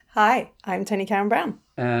Hi, I'm Tony Karen Brown.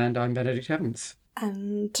 And I'm Benedict Evans.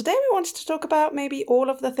 And today we wanted to talk about maybe all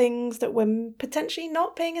of the things that we're potentially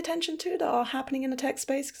not paying attention to that are happening in the tech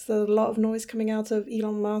space because there's a lot of noise coming out of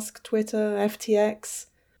Elon Musk, Twitter, FTX.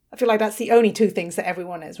 I feel like that's the only two things that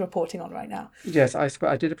everyone is reporting on right now. Yes, I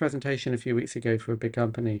did a presentation a few weeks ago for a big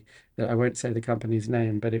company that I won't say the company's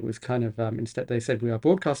name, but it was kind of instead they said we are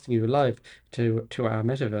broadcasting you live to our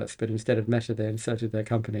metaverse, but instead of Meta they inserted their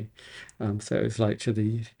company. So it was like to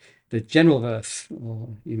the general verse, or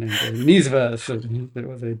the newsverse, or it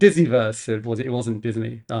was a Disneyverse. It wasn't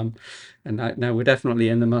Disney. And now we're definitely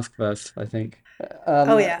in the Muskverse, I think.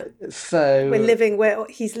 Oh Um, yeah, we're so living where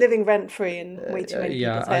he's living rent free in way too many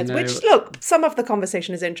yeah, people's I heads. know. Which look, some of the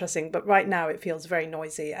conversation is interesting, but right now it feels very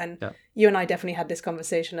noisy. And Yeah. you and I definitely had this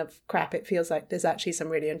conversation of crap. It feels like there's actually some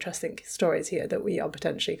really interesting stories here that we are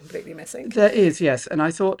potentially completely missing. There is, yes. And I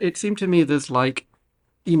thought it seemed to me there's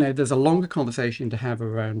a longer conversation to have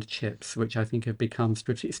around chips, which I think have become Yes.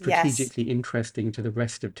 strategically interesting to the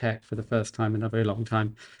rest of tech for the first time in a very long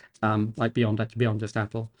time, like beyond just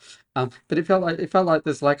Apple. But it felt like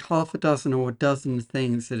there's like half a dozen or a dozen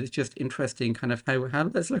things that is just interesting, kind of how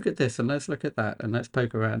let's look at this and let's look at that and let's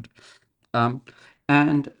poke around. Um,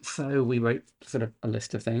 and so we wrote sort of a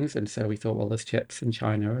list of things, and so we thought, well, there's chips in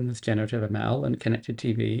China, and there's generative ML, and connected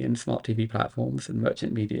TV, and smart TV platforms, and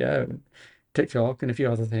merchant media, and TikTok, and a few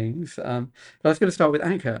other things. But I was going to start with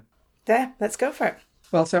Anchor. There, let's go for it.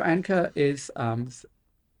 Well, so Anchor is,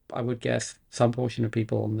 I would guess, some portion of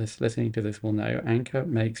people on this listening to this will know, Anchor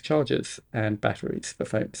makes chargers and batteries for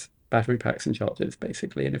phones, battery packs and chargers,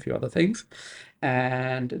 basically, and a few other things.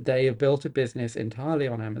 And they have built a business entirely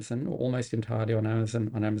on Amazon, or almost entirely on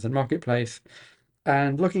Amazon Marketplace.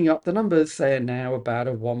 And looking up the numbers, they are now about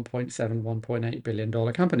a 1.7, $1.8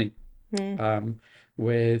 billion company, Mm. um,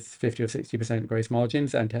 with 50 or 60% gross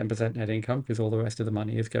margins and 10% net income, because all the rest of the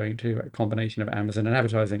money is going to a combination of Amazon and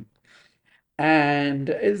advertising. And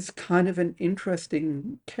it's kind of an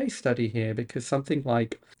interesting case study here because something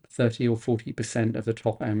like 30 or 40% of the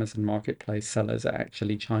top Amazon Marketplace sellers are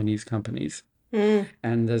actually Chinese companies. Mm.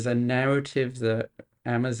 And there's a narrative that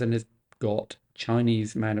Amazon has got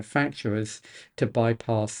Chinese manufacturers to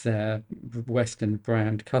bypass their Western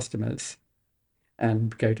brand customers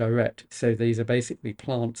and go direct. So these are basically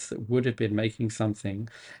plants that would have been making something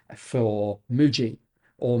for Muji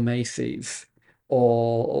or Macy's,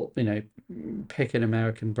 or pick an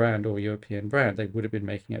American brand or European brand. They would have been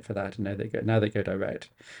making it for that, and now they go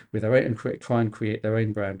direct with their own and try and create their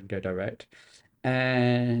own brand and go direct.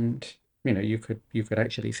 And you could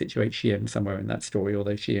actually situate Shein somewhere in that story,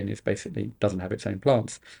 although Shein is basically doesn't have its own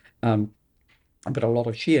plants. Um, but a lot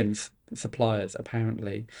of Shein's suppliers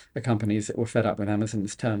apparently are companies that were fed up with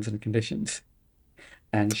Amazon's terms and conditions,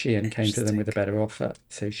 and Shein came to them Interesting. with a better offer.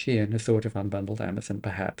 So Shein has sort of unbundled Amazon,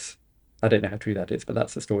 perhaps. I don't know how true that is, but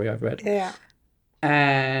that's the story I've read. Yeah.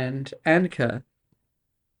 And Anker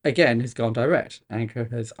again has gone direct. Anker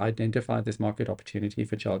has identified this market opportunity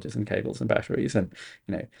for chargers and cables and batteries, and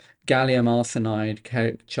you know, gallium arsenide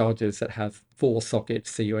chargers that have four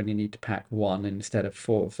sockets, so you only need to pack one instead of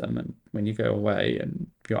four of them. And when you go away, and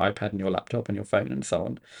your iPad and your laptop and your phone and so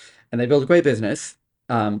on, and they build a great business.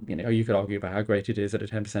 You could argue about how great it is at a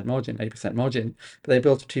 10% margin, 8% margin, but they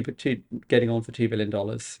built getting on for $2 billion,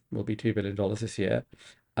 will be $2 billion this year,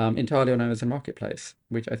 entirely on Amazon Marketplace,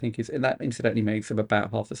 which I think is, and that incidentally makes them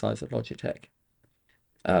about half the size of Logitech,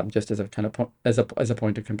 just as a kind of as a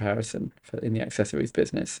point of comparison for in the accessories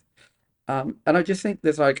business. And I just think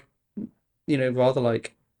there's like, rather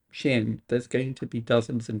like Shein, there's going to be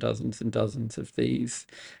dozens and dozens and dozens of these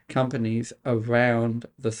companies around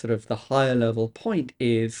the sort of the higher level point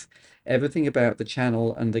is everything about the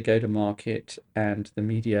channel and the go-to-market and the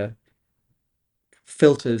media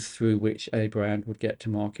filters through which a brand would get to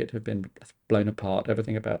market have been blown apart.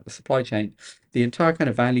 Everything about the supply chain, the entire kind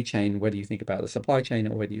of value chain, whether you think about the supply chain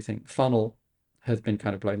or whether you think funnel, has been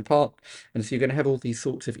kind of blown apart. And so you're going to have all these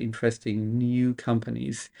sorts of interesting new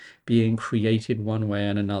companies being created one way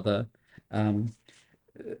and another. Um,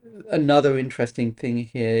 Another interesting thing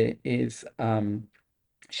here is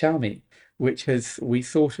Xiaomi, which has we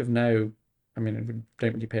sort of know. I mean, I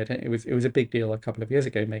don't really pay attention. It was a big deal a couple of years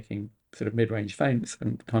ago, making sort of mid-range phones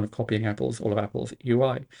and kind of copying all of Apple's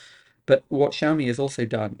UI. But what Xiaomi has also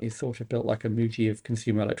done is sort of built like a Muji of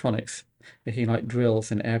consumer electronics, making like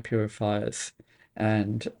drills and air purifiers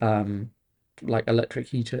and like electric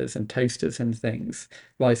heaters and toasters and things,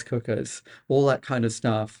 rice cookers, all that kind of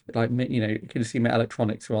stuff, like consumer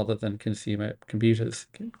electronics rather than consumer computers,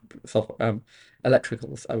 soft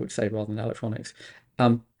electricals, I would say, rather than electronics.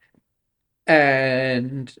 Um,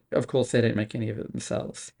 And of course, they don't make any of it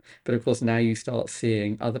themselves. But of course, now you start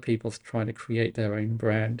seeing other people trying to create their own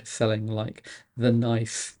brand, selling like the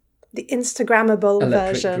nice The Instagrammable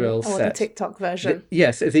electric version drill or the set. TikTok version,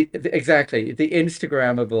 Yes, exactly. The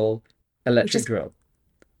Instagrammable which electric is drill,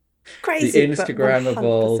 the crazy, but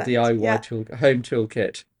Instagrammable 100%. DIY Yeah. tool, home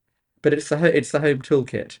toolkit. But it's the home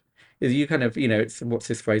toolkit. Is you kind of, it's what's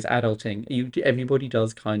this phrase, adulting. Everybody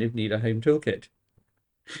does kind of need a home toolkit.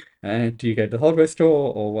 And do you go to the hardware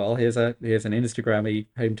store, or well, here's an Instagrammy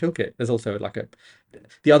home toolkit. There's also like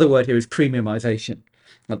the other word here is premiumization.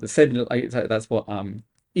 Like the same, like that's what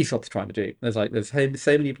Aesop's trying to do.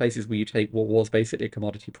 So many places where you take what was basically a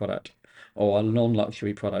commodity product or a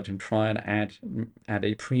non-luxury product and try and add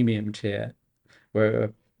a premium tier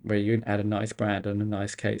where you add a nice brand and a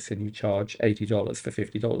nice case and you charge $80 for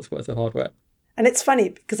 $50 worth of hardware. And it's funny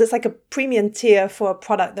because it's like a premium tier for a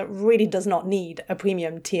product that really does not need a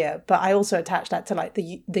premium tier. But I also attach that to like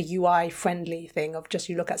the UI friendly thing of just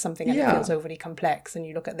you look at something and it feels Yeah. overly complex, and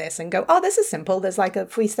you look at this and go, oh, this is simple. There's like a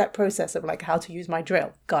 3-step process of like how to use my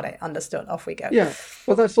drill. Got it. Understood. Off we go. Yeah,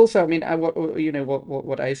 well, that's also, I mean,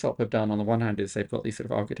 what Aesop have done on the one hand is they've got these sort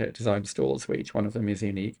of architect design stores where each one of them is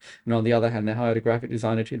unique, and on the other hand, they hired a graphic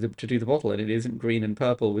designer to do the bottle, and it isn't green and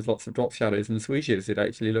purple with lots of drop shadows and swooshes. It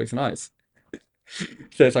actually looks nice.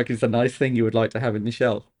 So it's a nice thing you would like to have in the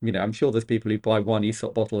shelf. I'm sure there's people who buy one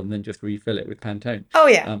Aesop bottle and then just refill it with Pantone. Oh,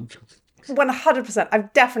 yeah. Um, 100%.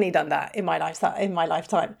 I've definitely done that in my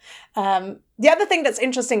lifetime. The other thing that's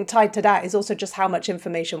interesting tied to that is also just how much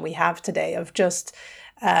information we have today of just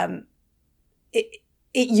um, it,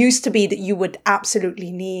 it used to be that you would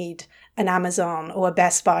absolutely need an Amazon or a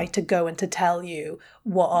Best Buy to go and to tell you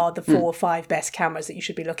what are the 4 or 5 best cameras that you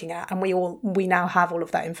should be looking at. And we now have all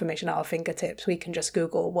of that information at our fingertips. We can just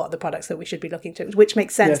Google what are the products that we should be looking to, which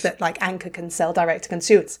makes sense yes, that like Anker can sell direct to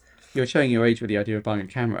consumers. you're showing your age with the idea of buying a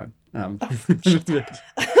camera. Oh, shut up.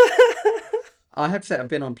 I have to say I've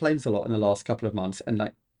been on planes a lot in the last couple of months, and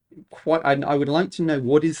like I would like to know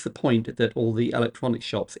what is the point that all the electronics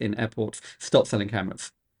shops in airports stop selling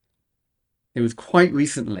cameras. It was quite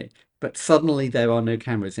recently, but suddenly there are no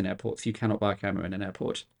cameras in airports. You cannot buy a camera in an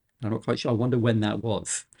airport. And I'm not quite sure. I wonder when that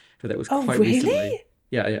was, but that was Oh, quite recently. really?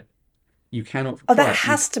 Yeah, yeah. You cannot Oh, that quite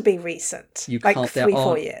has to be recent, you like can't. 3 or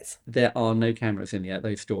 4 years. There are no cameras in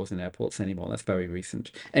those stores in airports anymore. That's very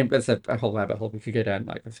recent. And there's a whole rabbit hole we could go down.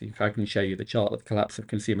 Like I can show you the chart of the collapse of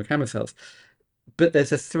consumer camera sales. But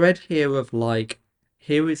there's a thread here of like,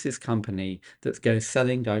 here is this company that's going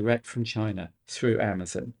selling direct from China through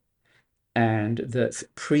Amazon, and that's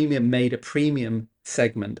made a premium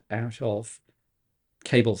segment out of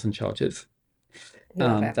cables and chargers.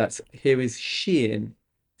 Love it. That's Here is Shein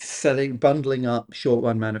selling, bundling up short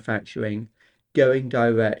run manufacturing, going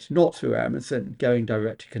direct, not through Amazon, going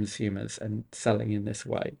direct to consumers and selling in this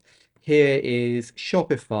way. Here is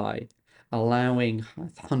Shopify allowing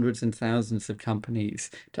hundreds and thousands of companies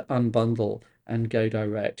to unbundle and go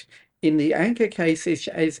direct. In the Anchor case, is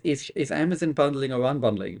Amazon bundling or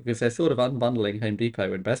unbundling? Because they're sort of unbundling Home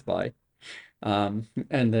Depot and Best Buy, and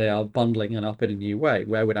they are bundling it up in a new way.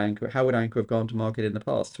 How would Anchor have gone to market in the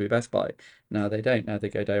past? Through Best Buy. Now they don't. Now they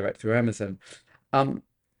go direct through Amazon. Um,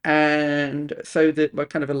 and so the what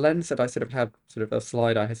kind of a lens that I sort of have, sort of a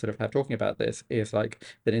slide I sort of have talking about this is like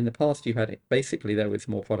that in the past you had basically there was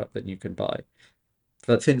more product than you could buy.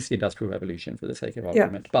 But since the Industrial Revolution, for the sake of Yeah.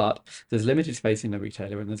 argument, but there's limited space in the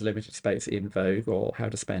retailer and there's limited space in Vogue or How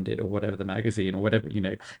to Spend It or whatever the magazine or whatever,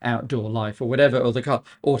 Outdoor Life or whatever, or the car,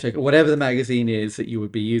 Auto, whatever the magazine is that you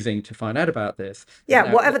would be using to find out about this. There's Yeah,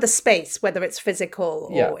 now, whatever the space, whether it's physical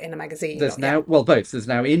yeah, or in a magazine there's or yeah. now, well, both. There's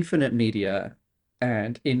now infinite media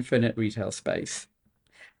and infinite retail space.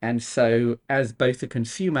 And so, as both a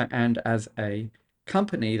consumer and as a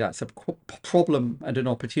company, that's a problem and an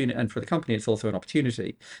opportunity. And for the company, it's also an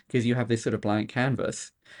opportunity because you have this sort of blank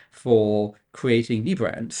canvas for creating new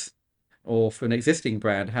brands. Or for an existing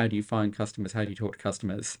brand, how do you find customers? How do you talk to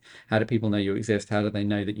customers? How do people know you exist? How do they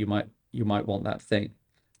know that you might want that thing?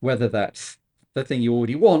 Whether that's the thing you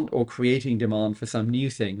already want or creating demand for some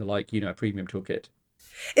new thing like, a premium toolkit.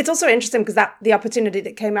 It's also interesting because that the opportunity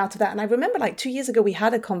that came out of that, and I remember like 2 years ago we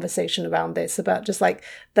had a conversation around this about just like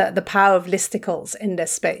the power of listicles in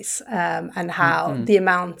this space, and how Mm-mm. the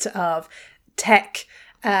amount of tech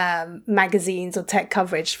magazines or tech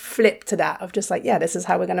coverage flipped to that of just like, yeah, this is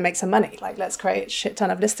how we're going to make some money. Like, let's create a shit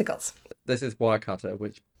ton of listicles. This is Wirecutter,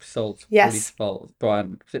 which sold really Yes. well.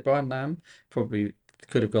 Is it Brian Lamb? Probably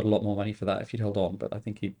could have got a lot more money for that if he'd held on, but I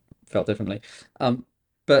think he felt differently.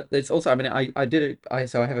 But it's also, I mean, I did it.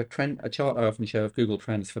 So I have a chart I often show of Google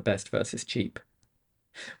Trends for best versus cheap,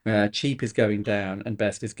 where cheap is going down and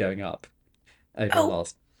best is going up. over the Oh,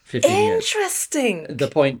 last 15 years. interesting. The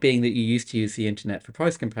point being that you used to use the internet for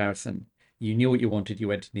price comparison. You knew what you wanted, you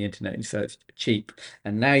went to the internet and searched cheap.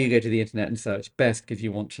 And now you go to the internet and search best because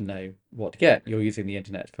you want to know what to get. You're using the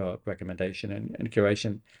internet for recommendation and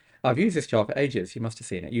curation. I've used this chart for ages. You must have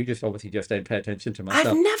seen it. You just obviously just don't pay attention to my I've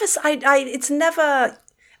stuff. never, it's never,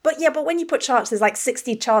 but yeah, but when you put charts, there's like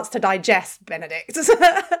 60 charts to digest, Benedict.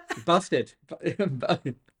 Busted.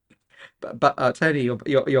 But Tony,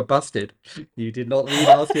 you're busted. You did not read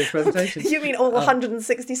last year's presentation. You mean all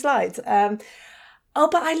 160 slides? Oh,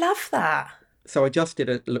 but I love that. So I just did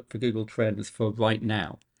a look for Google Trends for right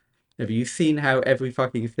now. Have you seen how every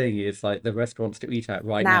fucking thing is like the restaurants to eat at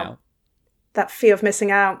right now? That fear of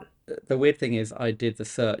missing out. The weird thing is I did the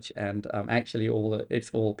search and actually it's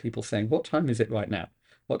all people saying, what time is it right now?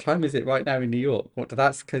 What time is it right now in New York?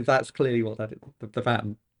 That's clearly what that is, the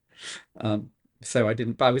pattern. So I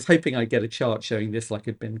didn't, but I was hoping I'd get a chart showing this like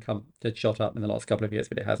had shot up in the last couple of years,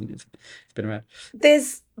 but it hasn't. It's been around.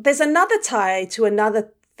 There's another tie to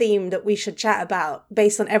another theme that we should chat about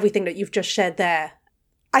based on everything that you've just shared there.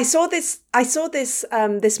 I saw this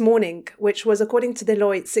this morning, which was according to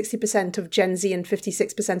Deloitte, 60% of Gen Z and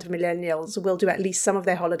 56% of millennials will do at least some of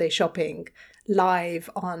their holiday shopping live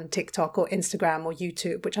on TikTok or Instagram or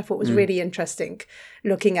YouTube, which I thought was really interesting,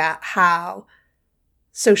 looking at how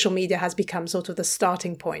social media has become sort of the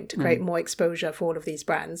starting point to create more exposure for all of these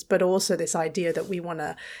brands, but also this idea that we want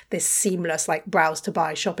this seamless like browse to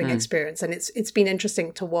buy shopping experience. And it's been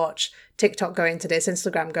interesting to watch TikTok go into this,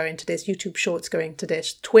 Instagram go into this, YouTube Shorts going to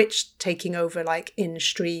this, Twitch taking over like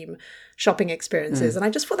in-stream shopping experiences. And I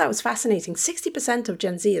just thought that was fascinating. 60% of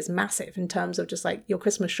Gen Z is massive in terms of just like your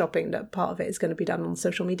Christmas shopping, that part of it is going to be done on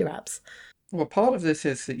social media apps. Well, part of this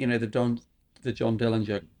is that, the John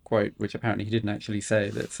Dillinger quote, which apparently he didn't actually say,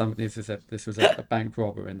 that this was a bank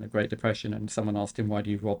robber in the Great Depression, and someone asked him, why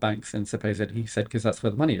do you rob banks? And supposedly he said, because that's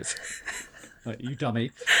where the money is. Like, you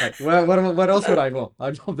dummy. Like, what else would I rob?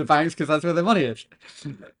 I'd rob the banks because that's where the money is.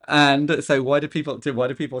 And so why do people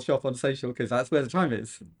shop on social? Because that's where the time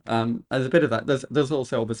is. There's a bit of that. There's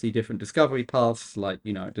also obviously different discovery paths. Like,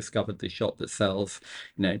 I discovered the shop that sells,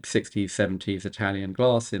 60s, 70s Italian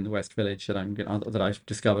glass in the West Village that I've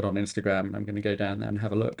discovered on Instagram, and I'm going to go down there and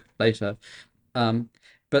have a look later.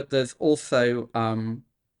 But there's also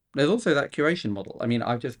that curation model. I mean,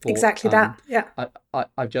 I've just bought Exactly that. Yeah.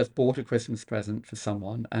 I've just bought a Christmas present for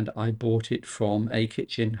someone, and I bought it from a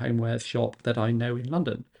kitchen homewares shop that I know in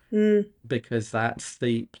London, because that's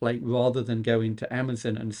the plate, rather than going to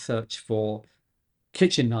Amazon and search for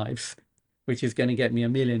kitchen knives, which is going to get me a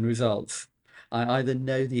million results. I either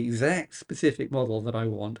know the exact specific model that I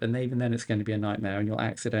want, and even then it's going to be a nightmare, and you'll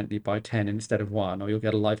accidentally buy 10 instead of one, or you'll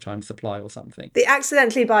get a lifetime supply or something. The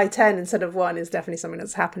accidentally buy 10 instead of one is definitely something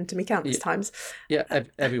that's happened to me countless times. Yeah,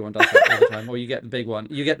 everyone does that all the time. Or you get the big one.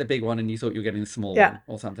 You get the big one and you thought you were getting the small one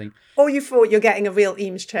or something. Or you thought you're getting a real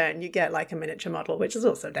Eames chair and you get like a miniature model, which has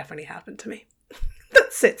also definitely happened to me.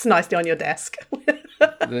 That sits nicely on your desk.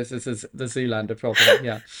 This is the Zoolander problem,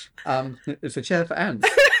 yeah. It's a chair for ants.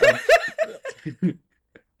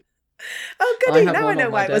 Oh, goody. Now I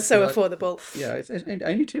know why it was so affordable. Yeah, it's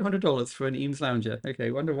only $200 for an Eames lounger.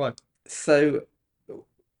 Okay, wonder why. So,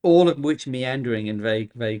 all of which meandering and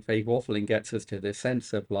vague waffling gets us to this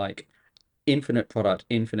sense of like infinite product,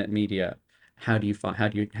 infinite media. How do you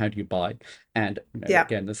buy? And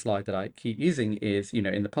again, the slide that I keep using is,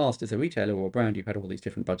 in the past as a retailer or a brand, you've had all these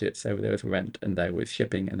different budgets. So there was rent, and there was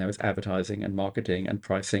shipping, and there was advertising and marketing and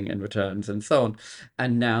pricing and returns and so on.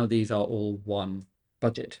 And now these are all one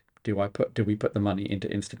budget. Do we put the money into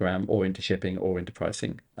Instagram or into shipping or into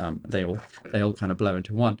pricing? They all kind of blow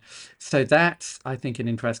into one. So that's, I think, an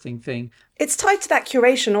interesting thing. It's tied to that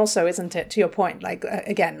curation also, isn't it? To your point, like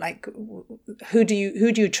again, like who do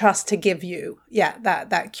you trust to give you that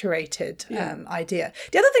curated idea?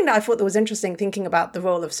 The other thing that I thought that was interesting, thinking about the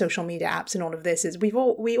role of social media apps in all of this, is we've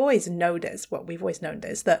always known this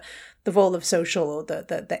that the role of social, or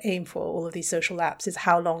the aim for all of these social apps, is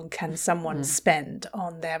how long can someone spend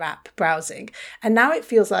on their app browsing. And now it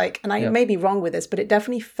feels like, and I may be wrong with this, but it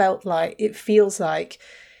definitely feels like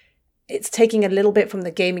it's taking a little bit from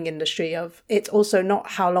the gaming industry of, it's also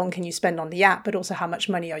not how long can you spend on the app, but also how much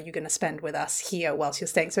money are you going to spend with us here whilst you're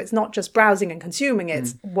staying. So it's not just browsing and consuming,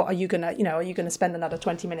 it's what are you going to, are you going to spend another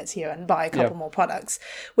 20 minutes here and buy a couple more products,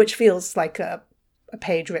 which feels like a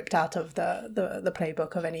page ripped out of the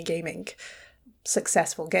playbook of any gaming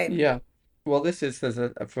successful game. Yeah. Well,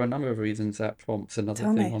 for a number of reasons, that prompts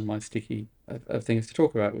another thing on my sticky of things to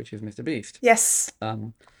talk about, which is Mr. Beast. Yes.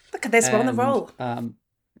 Look at this, we're on the roll.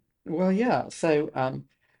 Well, yeah. So,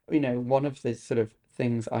 one of the sort of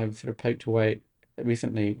things I've sort of poked away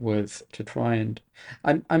recently was to try and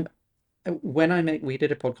I'm when I make we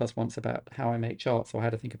did a podcast once about how I make charts or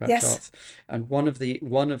how to think about Yes. charts, and one of the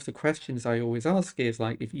questions I always ask is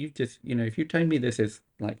like, if you just, if you told me this is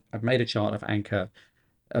like, I've made a chart of Anchor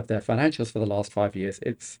of their financials for the last 5 years,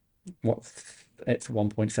 what it's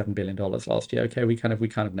 $1.7 billion last year. Okay, we kind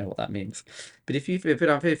of know what that means. But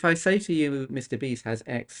if I say to you, Mr. Beast has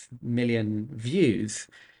X million views,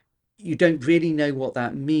 you don't really know what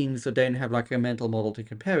that means, or don't have like a mental model to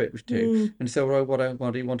compare it to. Mm. And so what I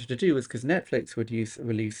wanted to do was, because Netflix would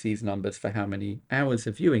release these numbers for how many hours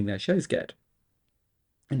of viewing their shows get.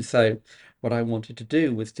 And so what I wanted to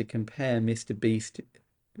do was to compare Mr. Beast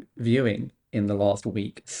viewing in the last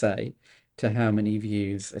week, say, to how many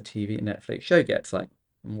views a TV and Netflix show gets. Like,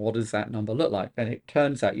 what does that number look like? And it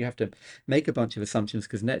turns out you have to make a bunch of assumptions,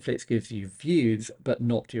 because Netflix gives you views but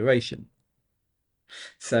not duration.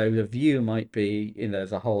 So the view might be,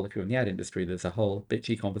 there's a whole, if you're in the ad industry, there's a whole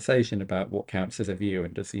bitchy conversation about what counts as a view,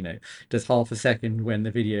 and does half a second when the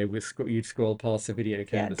video was you'd scroll past the video Yeah.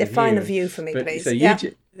 count as a Define a view? view for me, But so please. Yeah.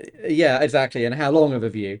 YouTube, yeah, exactly, and how long of a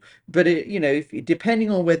view? But depending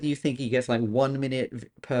on whether you think he gets like 1 minute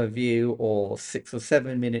per view or 6 or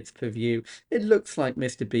 7 minutes per view, it looks like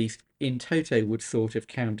Mr. Beast in toto would sort of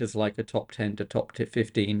count as like a top 10 to top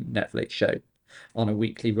 15 Netflix show on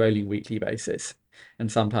a rolling weekly basis,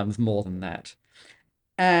 and sometimes more than that.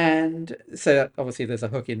 And so obviously there's a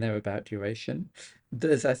hook in there about duration.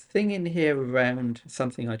 There's a thing in here around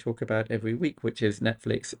something I talk about every week, which is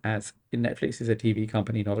Netflix is a TV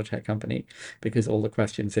company, not a tech company, because all the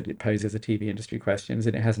questions that it poses are TV industry questions,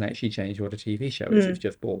 and it hasn't actually changed what a TV show is. It's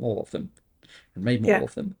just bought more of them and made more Yeah.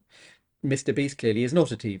 of them. Mr. Beast clearly is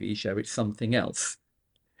not a TV show, it's something else.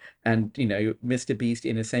 And Mr. Beast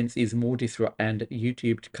in a sense is more and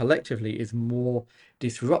YouTube collectively is more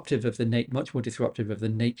disruptive of much more disruptive of the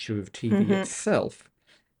nature of TV itself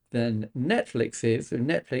than Netflix is. So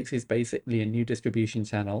Netflix is basically a new distribution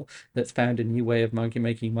channel that's found a new way of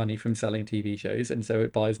making money from selling TV shows, and so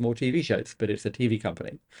it buys more TV shows, but it's a TV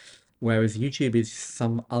company. Whereas YouTube is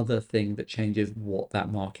some other thing that changes what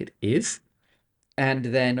that market is. And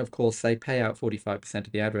then, of course, they pay out 45%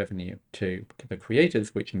 of the ad revenue to the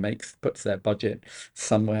creators, which puts their budget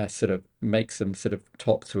somewhere, makes them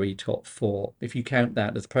top 3, top 4. If you count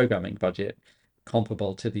that as programming budget,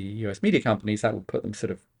 comparable to the US media companies, that would put them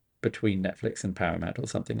between Netflix and Paramount or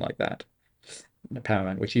something like that.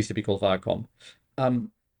 Paramount, which used to be called Viacom.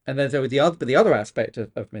 And then the other aspect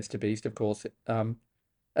of Mr. Beast, of course,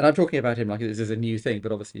 and I'm talking about him like this is a new thing,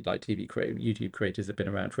 but obviously, like YouTube creators have been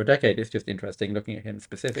around for a decade. It's just interesting looking at him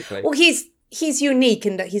specifically. Well, he's unique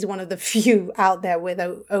in that he's one of the few out there with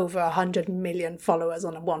over 100 million followers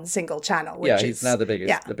on one single channel. He's now the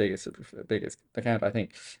biggest account, I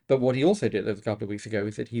think. But what he also did a couple of weeks ago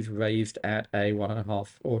is that he's raised at a 1.5,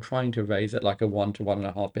 or trying to raise at like a $1 to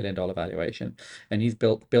 $1.5 billion valuation, and he's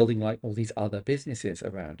building like all these other businesses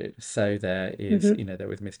around it. So there is, there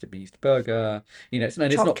was Mr. Beast Burger, it's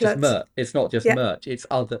not just merch. It's not just merch. It's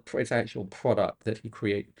actual product that he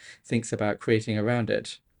thinks about creating around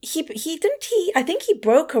it. I think he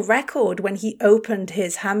broke a record when he opened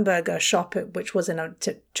his hamburger shop, which was in a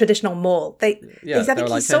traditional mall. I think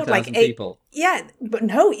he sold like 8 people. Yeah, but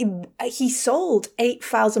no, he sold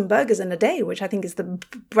 8,000 burgers in a day, which I think is the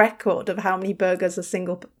record of how many burgers a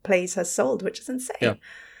single place has sold, which is insane. Yeah.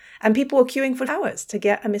 And people were queuing for hours to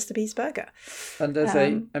get a Mr. Beast burger. And there's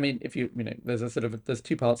there's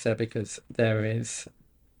 2 parts there, because there's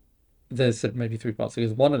maybe 3 parts,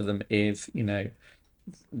 because one of them is,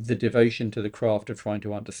 the devotion to the craft of trying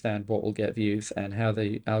to understand what will get views and how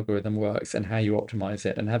the algorithm works and how you optimize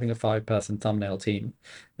it, and having a 5-person thumbnail team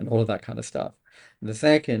and all of that kind of stuff. And the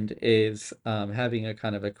second is having a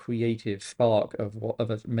kind of a creative spark of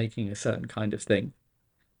making a certain kind of thing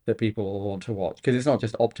that people will want to watch, because it's not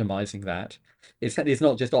just optimizing that. It's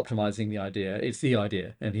not just optimizing the idea, it's the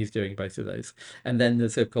idea, and he's doing both of those. And then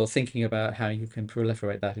there's, of course, thinking about how you can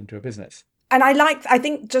proliferate that into a business. And I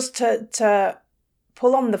think just to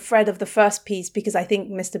pull on the thread of the first piece, because I think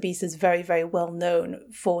Mr. Beast is very, very well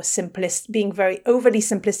known for being very overly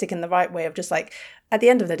simplistic in the right way of just like, at the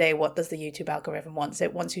end of the day, what does the YouTube algorithm want?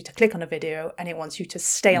 It wants you to click on a video and it wants you to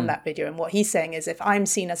stay on that video. And what he's saying is, if I'm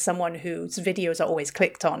seen as someone whose videos are always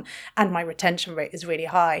clicked on and my retention rate is really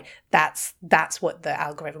high, that's what the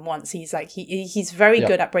algorithm wants. He's like, he's very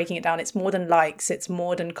good at breaking it down. It's more than likes, it's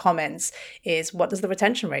more than comments, is what does the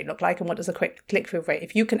retention rate look like and what does the quick click-through rate?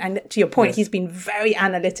 If you can, and to your point, he's been very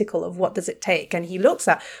analytical of what does it take. And he looks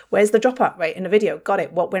at, where's the dropout rate in the video? Got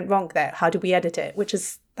it. What went wrong there? How do we edit it? Which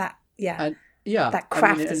is that, Yeah, That I mean,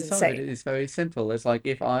 craft is and some of it insane. is very simple. It's like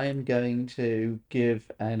if I'm going to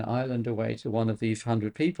give an island away to one of these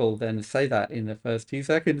 100 people, then say that in the first 2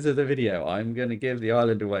 seconds of the video. I'm going to give the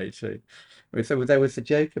island away to. So there was a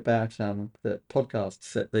joke about that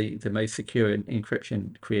podcasts that the most secure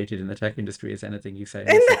encryption created in the tech industry is anything you say in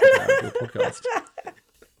the second hour of your podcast,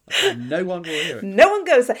 and no one will hear it. No one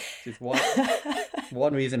goes there. Which is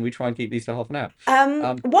one reason we try and keep these to half an hour.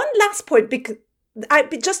 One last point, because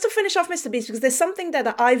just to finish off Mr. Beast, because there's something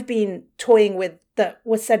that I've been toying with that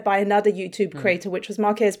was said by another YouTube creator, which was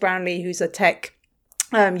Marques Brownlee, who's a tech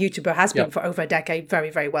YouTuber, has been Yep. for over a decade, very,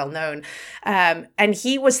 very well known. And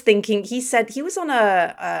he was thinking, he said he was on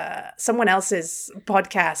someone else's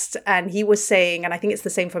podcast, and he was saying, and I think it's the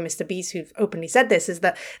same for Mr. Beast, who openly said this, is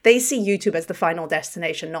that they see YouTube as the final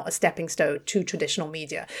destination, not a stepping stone to traditional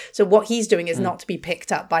media. So what he's doing is not to be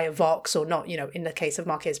picked up by a Vox, or not, in the case of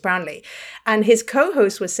Marques Brownlee. And his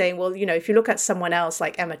co-host was saying, well, if you look at someone else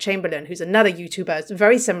like Emma Chamberlain, who's another YouTuber,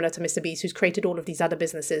 very similar to Mr. Beast, who's created all of these other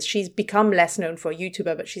businesses, she's become less known for a YouTuber,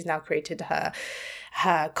 but she's now created her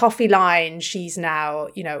coffee line. She's now,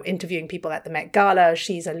 interviewing people at the Met Gala.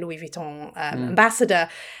 She's a Louis Vuitton ambassador.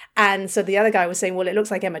 And so the other guy was saying, well, it looks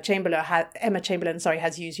like Emma Chamberlain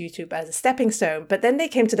has used YouTube as a stepping stone. But then they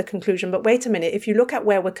came to the conclusion, but wait a minute, if you look at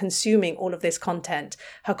where we're consuming all of this content,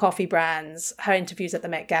 her coffee brands, her interviews at the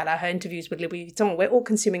Met Gala, her interviews with Louis Vuitton, we're all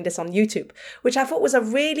consuming this on YouTube, which I thought was a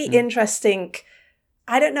really interesting,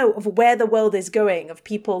 I don't know, of where the world is going, of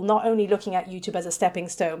people not only looking at YouTube as a stepping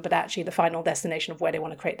stone, but actually the final destination of where they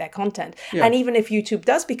want to create their content. Yeah. And even if YouTube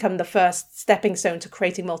does become the first stepping stone to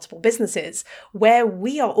creating multiple businesses, where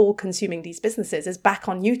we are all consuming these businesses is back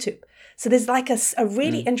on YouTube. So there's like a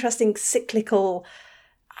really interesting cyclical,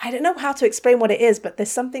 I don't know how to explain what it is, but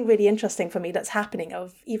there's something really interesting for me that's happening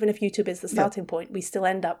of, even if YouTube is the starting point, we still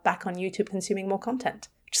end up back on YouTube consuming more content.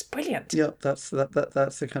 Which is brilliant. Yeah, that's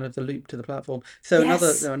the kind of the loop to the platform. So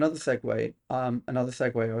Yes. another segue. Another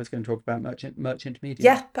segue. I was going to talk about merchant media.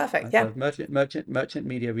 Yeah, perfect. Yeah. So merchant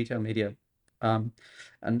media, retail media. And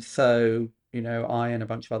so I and a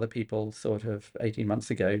bunch of other people sort of 18 months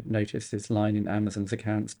ago noticed this line in Amazon's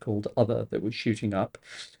accounts called Other that was shooting up,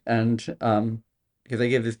 and because they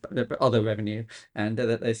give this other revenue, and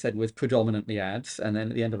that they said was predominantly ads, and then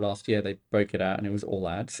at the end of last year they broke it out and it was all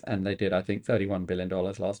ads, and they did I think $31 billion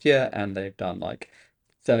last year, and they've done like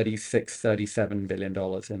 37 billion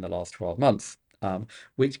dollars in the last 12 months,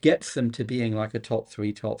 which gets them to being like a top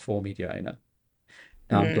 3, top 4 media owner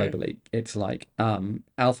globally. It's like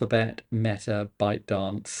Alphabet, Meta,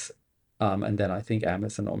 ByteDance, and then I think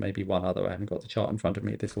Amazon, or maybe one other. I haven't got the chart in front of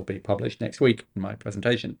me. This will be published next week in my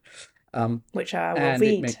presentation. Which I will And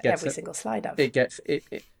read every single slide of. it gets it.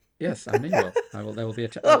 Yes, I mean, I will. There will be a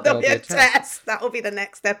there'll be a test. That will be the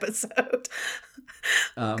next episode.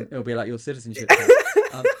 It'll be like your citizenship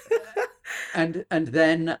test. And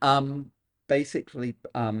then basically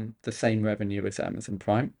the same revenue as Amazon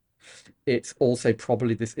Prime. It's also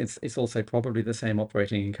probably it's also probably the same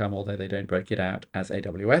operating income, although they don't break it out, as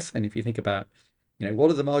AWS. And if you think about,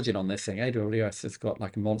 what are the margin on this thing? AWS has got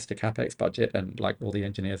like a monster capex budget, and like all the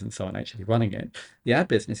engineers and so on actually running it. The ad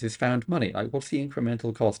business has found money. Like, what's the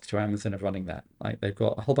incremental cost to Amazon of running that? Like, they've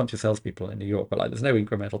got a whole bunch of salespeople in New York, but like there's no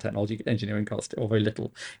incremental technology engineering cost, or very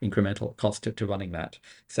little incremental cost to running that.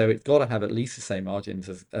 So it's got to have at least the same margins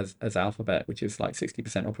as Alphabet, which is like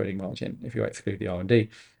 60% operating margin if you exclude the R&D.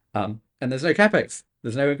 And there's no capex.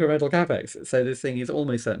 There's no incremental capex. So this thing is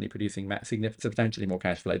almost certainly producing substantially more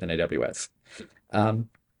cash flow than AWS.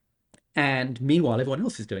 And meanwhile, everyone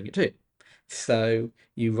else is doing it too. So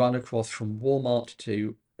you run across from Walmart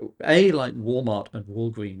to like Walmart and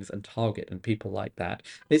Walgreens and Target and people like that.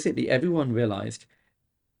 Basically, everyone realized,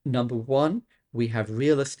 number one, we have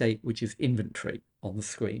real estate, which is inventory on the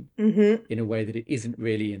screen in a way that it isn't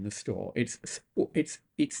really in the store. It's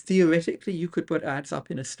theoretically you could put ads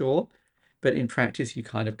up in a store, but in practice you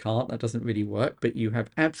kind of can't. That doesn't really work. But you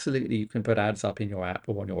can put ads up in your app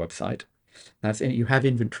or on your website. You have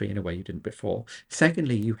inventory in a way you didn't before.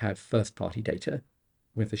 Secondly, you have first-party data.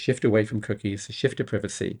 With the shift away from cookies, the shift to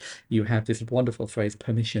privacy, you have this wonderful phrase,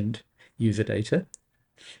 permissioned user data.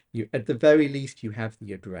 At the very least, you have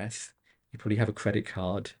the address. You probably have a credit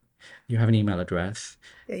card. You have an email address.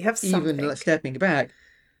 Yeah, you have something. Even stepping back,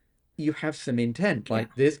 you have some intent.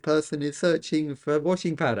 Like, this person is searching for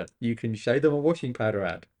washing powder. You can show them a washing powder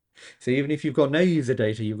ad. So even if you've got no user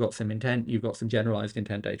data, you've got some intent. You've got some generalized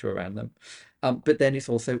intent data around them. But then it's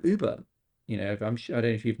also Uber. I don't know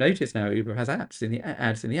if you've noticed now, Uber has ads in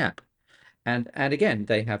the app. And again,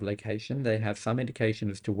 they have location. They have some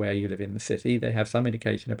indication as to where you live in the city. They have some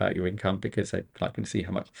indication about your income because they can see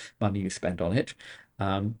how much money you spend on it.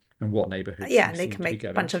 and what neighborhoods Yeah, you and they seem can to be make a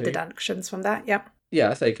going bunch of to. deductions from that. Yeah.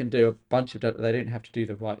 Yeah, so they can do a bunch of, they don't have to do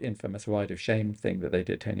the infamous ride of shame thing that they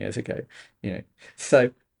did 10 years ago, you know.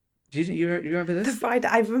 So, you remember The this? ride,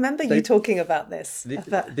 I remember you They talking about this.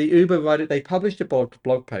 the Uber ride, they published a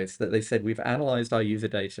blog post that they said we've analyzed our user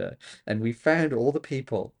data and we found all the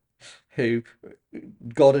people who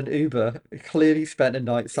got an Uber, clearly spent a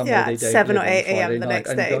night somewhere Yeah, they at don't 7 or live on 8 a.m. Friday the night next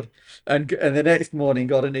and day. got and the next morning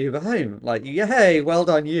got an Uber home. Like, yay, well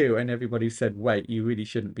done you. And everybody said, wait, you really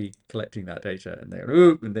shouldn't be collecting that data. And they're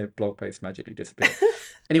oop, and their blog post magically disappeared.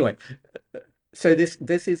 Anyway, so this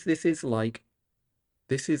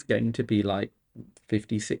is going to be like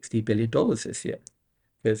 50-60 billion dollars this year.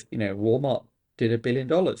 Because, Walmart did $1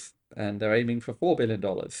 billion and they're aiming for $4 billion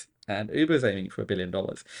and Uber's aiming for $1 billion.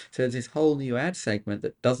 So there's this whole new ad segment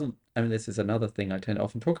that doesn't, I mean, this is another thing I tend to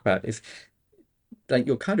often talk about is like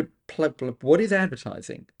you're kind of, what is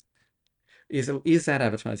advertising? Is that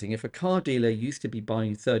advertising? If a car dealer used to be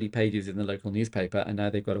buying 30 pages in the local newspaper and now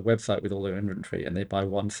they've got a website with all their inventory and they buy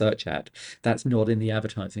one search ad, that's not in the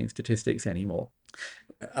advertising statistics anymore.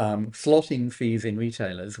 Slotting fees in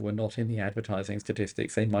retailers were not in the advertising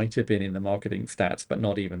statistics. They might have been in the marketing stats, but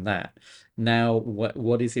not even that. Now,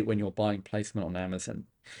 what is it when you're buying placement on Amazon?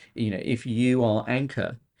 If you are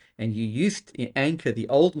Anchor and you used Anchor, the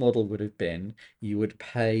old model would have been you would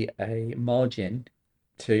pay a margin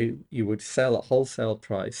you would sell at wholesale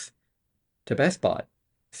price to Best Buy.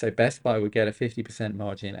 So Best Buy would get a 50%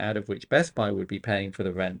 margin, out of which Best Buy would be paying for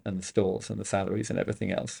the rent and the stores and the salaries and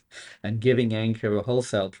everything else, and giving Anchor a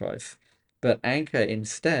wholesale price. But Anchor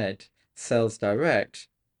instead sells direct,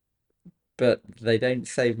 but they don't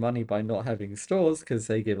save money by not having stores because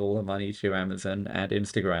they give all the money to Amazon and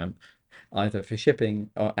Instagram, either for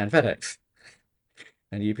shipping and FedEx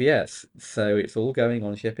and UPS. So it's all going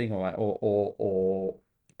on shipping or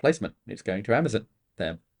placement. It's going to Amazon.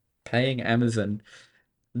 They're paying Amazon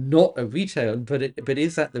not a retail, but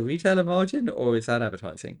is that the retailer margin or is that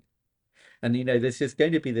advertising? And there's just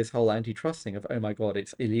going to be this whole antitrust thing of, oh my God,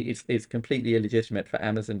 it's completely illegitimate for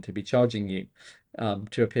Amazon to be charging you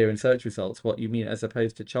to appear in search results. What you mean, as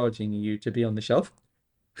opposed to charging you to be on the shelf?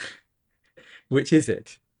 Which is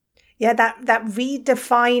it? Yeah, that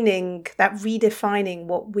redefining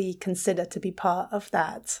what we consider to be part of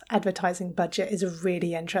that advertising budget is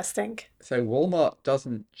really interesting. So Walmart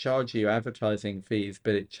doesn't charge you advertising fees,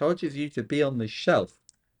 but it charges you to be on the shelf.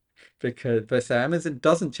 But so Amazon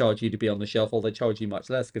doesn't charge you to be on the shelf, or they charge you much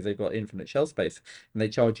less because they've got infinite shelf space, and they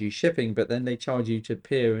charge you shipping, but then they charge you to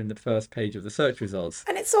appear in the first page of the search results.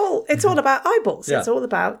 And it's all about eyeballs. Yeah. It's all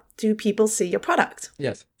about, do people see your product?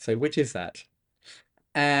 Yes. So which is that?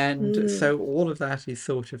 And so all of that is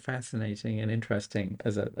sort of fascinating and interesting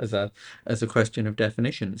as a question of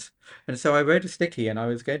definitions. And so I wrote a sticky, and I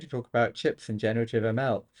was going to talk about chips and generative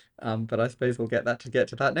ML, but I suppose we'll get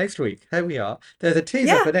to that next week. Here we are. There's a teaser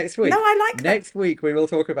Yeah. for next week. No, I like that. Next week we will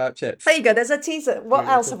talk about chips. There you go. There's a teaser. What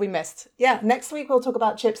else have we missed? Yeah, next week we'll talk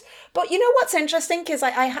about chips. But you know what's interesting is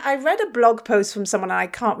I read a blog post from someone, and I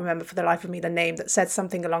can't remember for the life of me the name, that said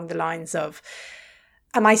something along the lines of,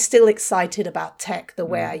 am I still excited about tech the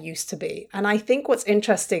way I used to be? And I think what's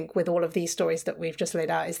interesting with all of these stories that we've just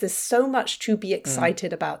laid out is there's so much to be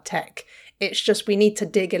excited about tech. It's just we need to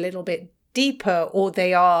dig a little bit deeper, or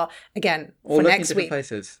they are, again, for next week.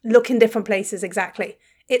 Look in different places, exactly.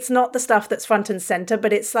 It's not the stuff that's front and center,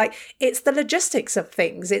 but it's the logistics of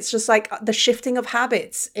things. It's just like the shifting of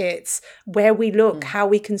habits. It's where we look, how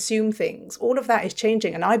we consume things. All of that is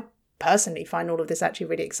changing. And I personally find all of this actually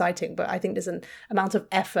really exciting, but I think there's an amount of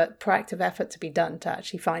proactive effort to be done to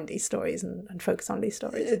actually find these stories and focus on these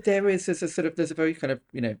stories. There's a very kind of,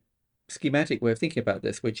 schematic way of thinking about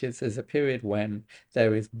this, which is there's a period when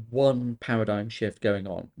there is one paradigm shift going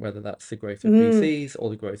on, whether that's the growth of PCs or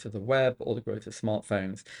the growth of the web or the growth of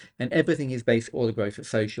smartphones, and everything is based, or the growth of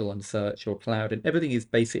social and search or cloud, and everything is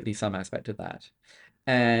basically some aspect of that.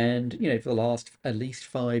 And for the last at least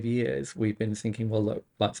 5 years, we've been thinking, well, look,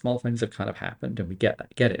 like smartphones have kind of happened, and we get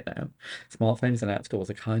it now. Smartphones and app stores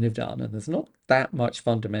are kind of done, and there's not that much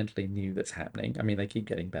fundamentally new that's happening. I mean, they keep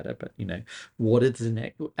getting better, but what is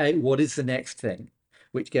the next thing?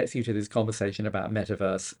 Which gets you to this conversation about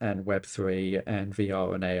metaverse and Web3 and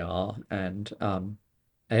VR and AR and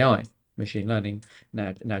AI, machine learning,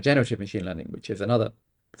 now generative machine learning, which is another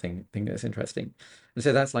thing that's interesting. And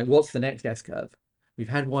so that's like, what's the next S curve? We've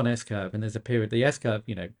had one S curve, and there's a period, the S curve,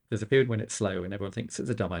 there's a period when it's slow and everyone thinks it's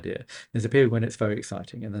a dumb idea. There's a period when it's very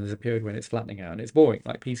exciting, and then there's a period when it's flattening out and it's boring.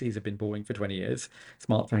 Like PCs have been boring for 20 years.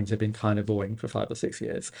 Smartphones have been kind of boring for 5 or 6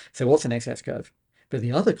 years. So what's the next S curve? But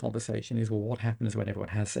the other conversation is, well, what happens when everyone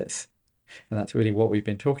has this? And that's really what we've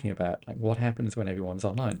been talking about. Like, what happens when everyone's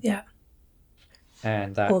online? Yeah.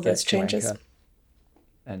 And All that those gets you changes. Anchor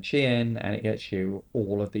and Shein, and it gets you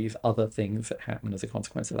all of these other things that happen as a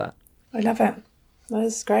consequence of that. I love it. That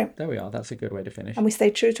is great. There we are. That's a good way to finish. And we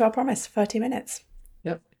stayed true to our promise, 30 minutes.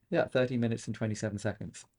 Yep. Yeah, 30 minutes and 27 seconds.